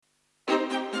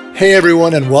Hey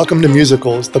everyone, and welcome to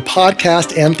Musicals, the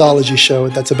podcast anthology show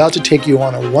that's about to take you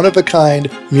on a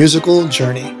one-of-a-kind musical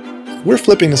journey. We're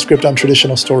flipping the script on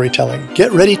traditional storytelling.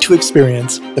 Get ready to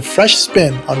experience the fresh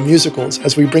spin on musicals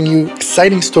as we bring you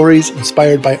exciting stories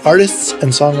inspired by artists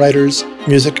and songwriters'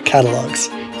 music catalogs.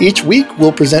 Each week,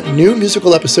 we'll present new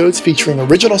musical episodes featuring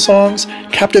original songs,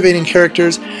 captivating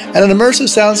characters, and an immersive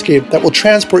soundscape that will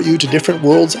transport you to different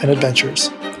worlds and adventures.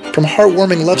 From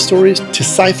heartwarming love stories to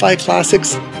sci-fi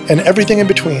classics and everything in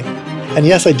between. And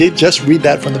yes, I did just read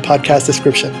that from the podcast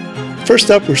description.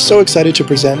 First up, we're so excited to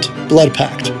present Blood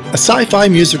Pact, a sci-fi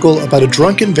musical about a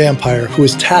drunken vampire who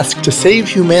is tasked to save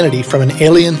humanity from an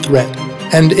alien threat,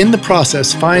 and in the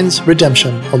process finds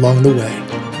redemption along the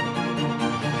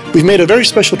way. We've made a very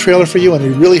special trailer for you, and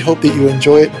we really hope that you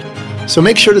enjoy it. So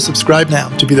make sure to subscribe now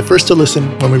to be the first to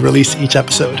listen when we release each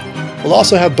episode. We'll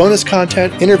also have bonus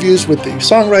content, interviews with the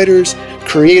songwriters,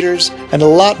 creators, and a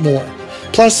lot more.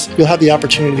 Plus, you'll have the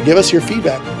opportunity to give us your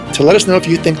feedback to let us know if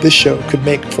you think this show could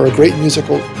make for a great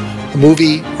musical, a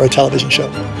movie, or a television show.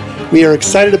 We are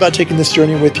excited about taking this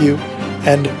journey with you,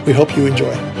 and we hope you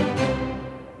enjoy.